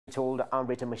Told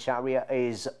Amrita Masharia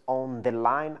is on the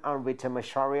line. Amrita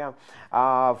Masharia,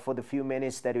 for the few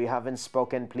minutes that we haven't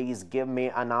spoken, please give me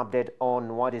an update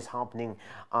on what is happening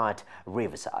at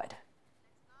Riverside.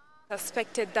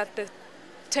 Suspected that the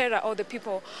terror or the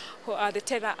people who are the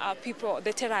terror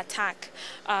the terror attack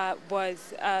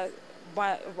was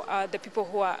the people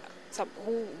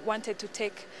who wanted to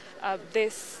take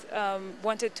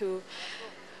wanted to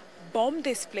bomb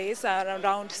this place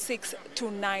around 6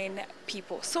 to 9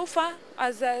 people. So far,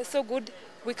 so good.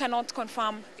 We cannot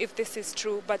confirm if this is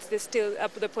true, but there's still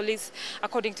the police,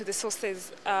 according to the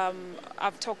sources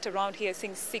I've talked around here,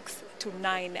 saying 6 to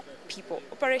 9 people.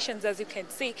 Operations, as you can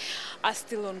see, are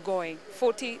still ongoing.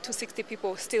 40 to 60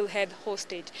 people still held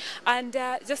hostage. And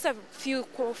just a few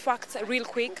facts real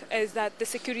quick is that the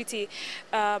security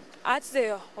at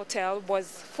the hotel was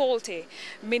faulty,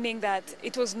 meaning that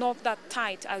it was not that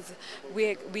tight as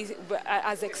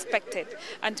as expected,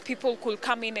 and people could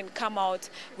come in and come out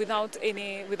without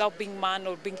being manned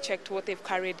or being checked what they've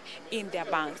carried in their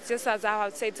bags. Just as I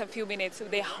have said a few minutes,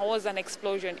 there was an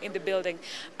explosion in the building,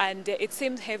 and it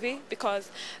seemed heavy because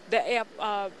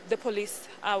the police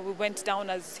went down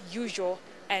as usual,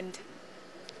 and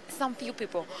some few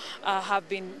people have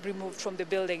been removed from the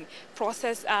building.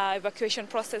 Evacuation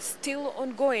process still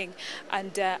ongoing,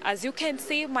 and as you can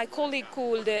see, my colleague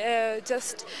could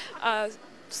just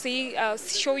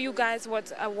show you guys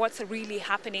what's really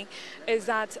happening is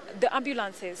that the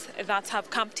ambulances that have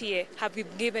camped here have been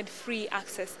given free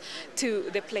access to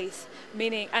the place,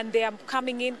 meaning, and they are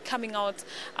coming out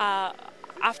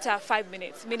after 5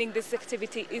 minutes, meaning this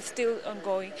activity is still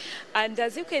ongoing. And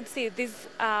as you can see, this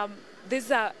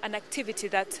is an activity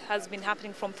that has been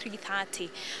happening from 3:30,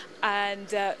 and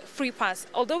free pass.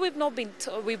 Although we've not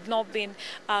been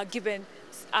given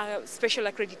special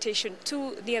accreditation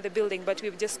to near the building, but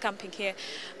we're just camping here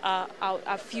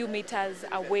a few meters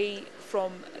away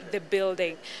from the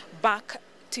building. Back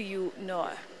to you,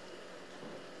 Noah.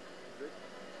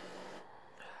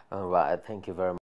 All right, thank you very much.